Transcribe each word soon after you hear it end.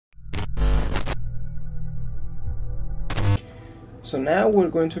So now we're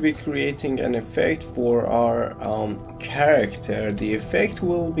going to be creating an effect for our character. The effect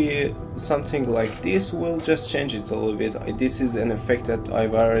will be something like this. We'll just change it a little bit. This is an effect that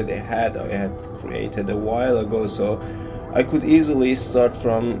I've already had. I had created a while ago, so I could easily start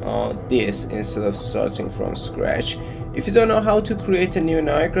from this instead of starting from scratch. If you don't know how to create a new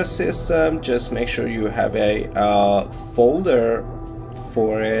Niagara system, just make sure you have a folder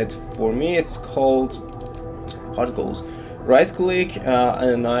for it. For me, it's called particles. Right click on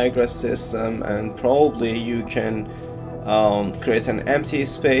a Niagara system, and probably you can create an empty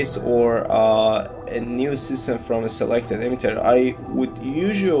space or a new system from a selected emitter. I would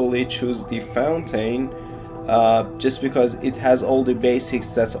usually choose the fountain just because it has all the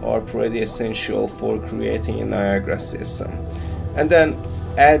basics that are pretty essential for creating a Niagara system. And then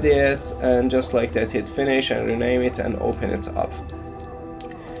add it, and just like that hit finish and rename it and open it up.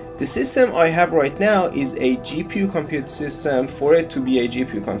 The system I have right now is a GPU compute system. For it to be a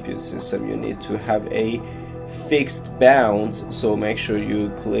GPU compute system, you need to have a fixed bounds, so make sure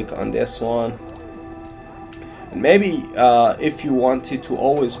you click on this one. And maybe if you wanted to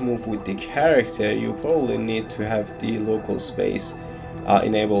always move with the character, you probably need to have the local space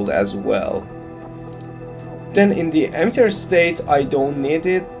enabled as well. Then in the emitter state, I don't need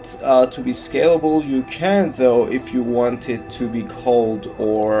it to be scalable. You can though if you want it to be called,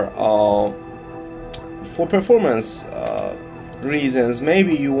 or for performance reasons,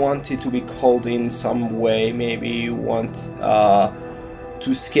 maybe you want it to be called in some way. Maybe you want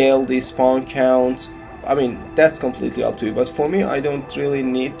to scale the spawn count. I mean, that's completely up to you, but for me, I don't really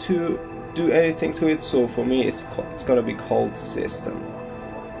need to do anything to it, so for me it's gonna be called system.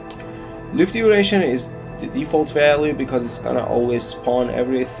 Loop duration is the default value because it's gonna always spawn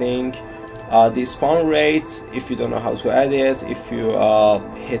everything. The spawn rate, if you don't know how to add it, if you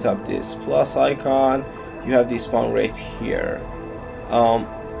hit up this plus icon, you have the spawn rate here.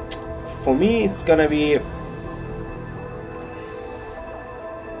 For me, it's gonna be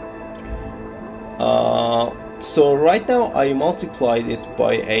so right now I multiplied it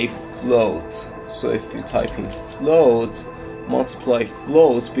by a float. So if you type in float, multiply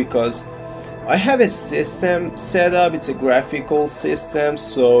float, because I have a system set up. It's a graphical system,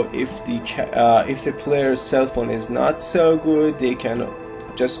 so if the player's cell phone is not so good, they can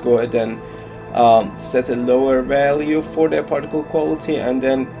just go ahead and set a lower value for their particle quality, and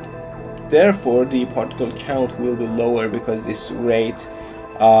then therefore the particle count will be lower because this rate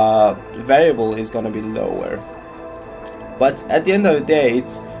variable is gonna be lower. But at the end of the day,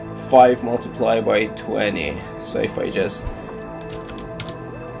 it's 5 multiplied by 20. So if I just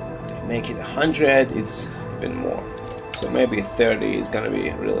make it 100, it's even more. So maybe 30 is gonna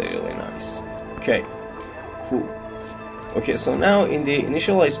be really nice. Okay, cool. Okay, so now in the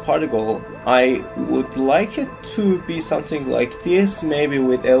initialized particle, I would like it to be something like this, maybe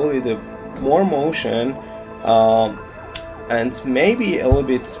with a little bit more motion, and maybe a little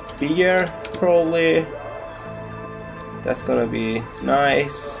bit bigger, probably. That's gonna be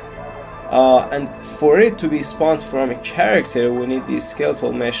nice. And for it to be spawned from a character, we need the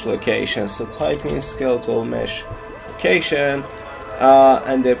skeletal mesh location. So type in skeletal mesh location,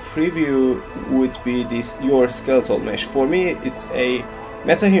 and the preview would be this your skeletal mesh. For me, it's a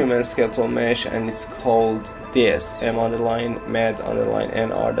metahuman skeletal mesh, and it's called this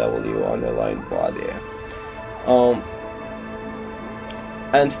m_med_nrw_body.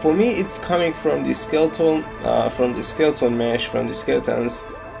 And for me, it's coming from the skeleton, mesh, from the skeletons,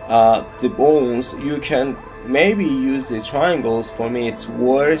 the bones. You can maybe use the triangles. For me, it's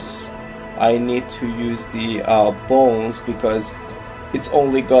worse. I need to use the bones because it's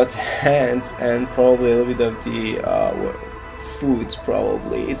only got hands and probably a little bit of the foot.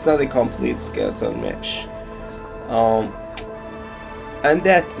 Probably it's not a complete skeleton mesh. And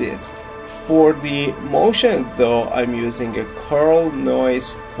that's it. For the motion though, I'm using a curl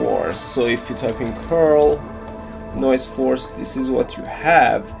noise force. So if you type in curl noise force, this is what you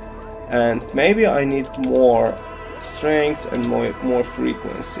have. And maybe I need more strength and more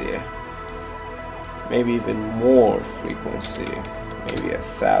frequency. Maybe even more frequency. Maybe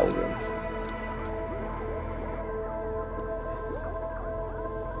 1000.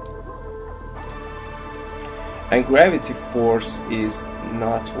 And gravity force is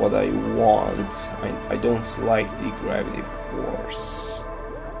not what I want. I don't like the gravity force.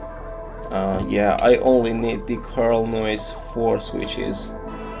 Yeah, I only need the curl noise force, which is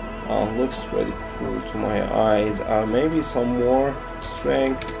looks pretty cool to my eyes. Maybe some more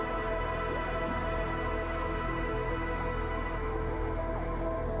strength.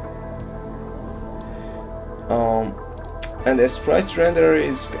 and the sprite render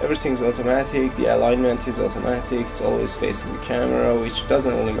is everything's automatic, the alignment is automatic, it's always facing the camera, which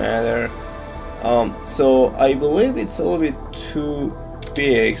doesn't really matter. So I believe it's a little bit too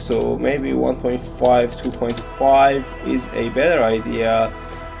big, so maybe 1.5, 2.5 is a better idea.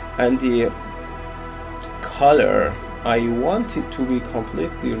 And the color, I want it to be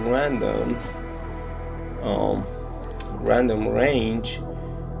completely random, random range,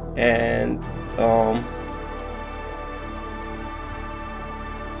 and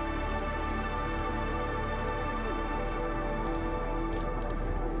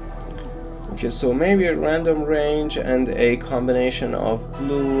okay, so maybe a random range and a combination of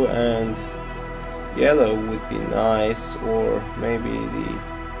blue and yellow would be nice, or maybe the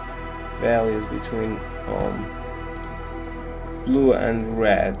values between blue and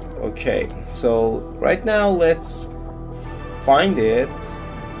red. Okay, so right now let's find it.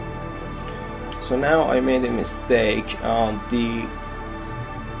 So now I made a mistake.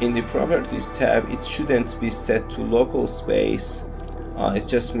 In the properties tab, it shouldn't be set to local space. It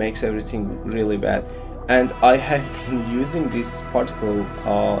just makes everything really bad. And I have been using this particle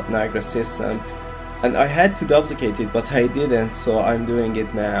Niagara system, and I had to duplicate it, but I didn't, so I'm doing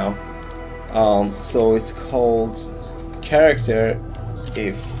it now. So it's called character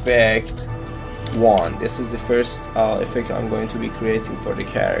effect 1. This is the first effect I'm going to be creating for the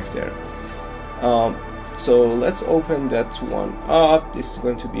character. So let's open that one up. This is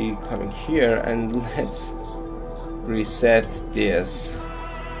going to be coming here, and let's reset this.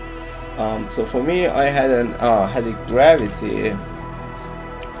 So for me, I had a gravity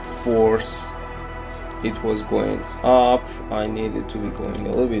force. It was going up. I needed to be going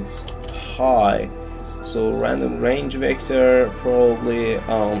a little bit high. So random range vector, probably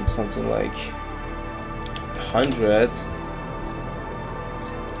something like 100,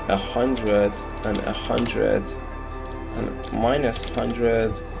 100, and 100, and minus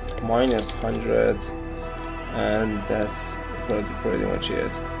 100, minus 100, and that's pretty much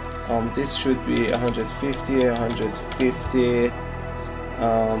it. This should be 150, 150,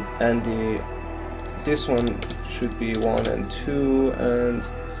 and this one should be 1 and 2, and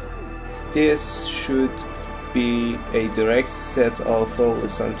this should be a direct set of probably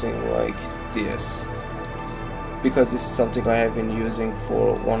something like this, because this is something I have been using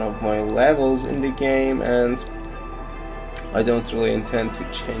for one of my levels in the game, and I don't really intend to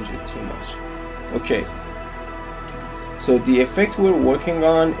change it too much. Okay, so the effect we're working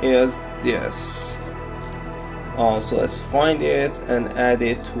on is this. So let's find it and add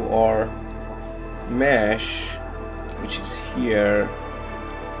it to our mesh, which is here.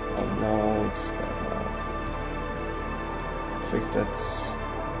 Oh no, it's effect that's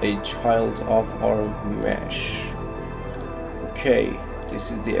a child of our mesh. Okay,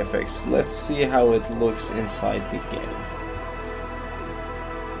 this is the effect. Let's see how it looks inside the game.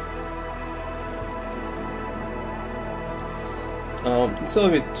 It's a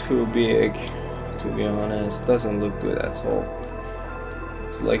little bit too big, to be honest. Doesn't look good at all.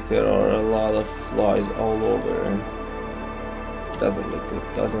 It's like there are a lot of flies all over, and doesn't look good.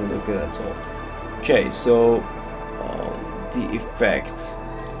 Doesn't look good at all. Okay, so the effect,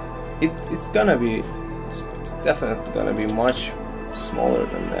 it's definitely gonna be much smaller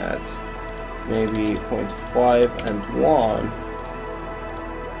than that. Maybe 0.5 and 1,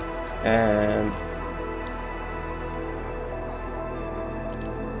 and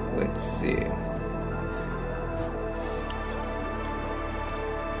let's see.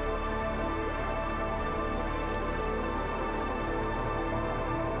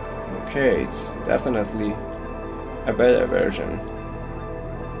 Okay, it's definitely a better version.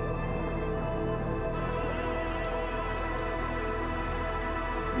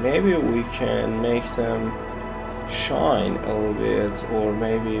 Maybe we can make them shine a little bit, or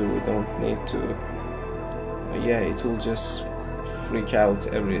maybe we don't need to. Yeah, it will just freak out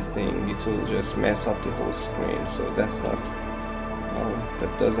everything. It will just mess up the whole screen, so that's not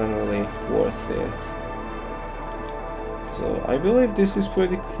that doesn't really worth it. So I believe this is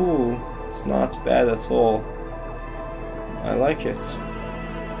pretty cool. It's not bad at all. I like it.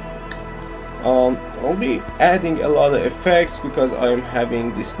 I'll be adding a lot of effects because I'm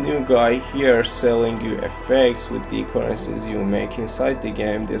having this new guy here selling you effects with the currencies you make inside the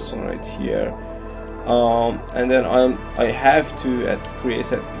game. This one right here. And then I have to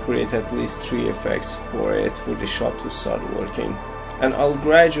create at least 3 effects for it, for the shop to start working, and I'll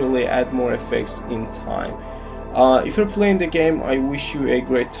gradually add more effects in time. If you're playing the game, I wish you a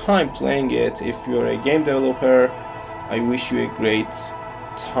great time playing it. If you're a game developer, I wish you a great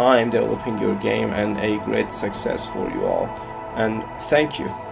time developing your game and a great success for you all, and thank you.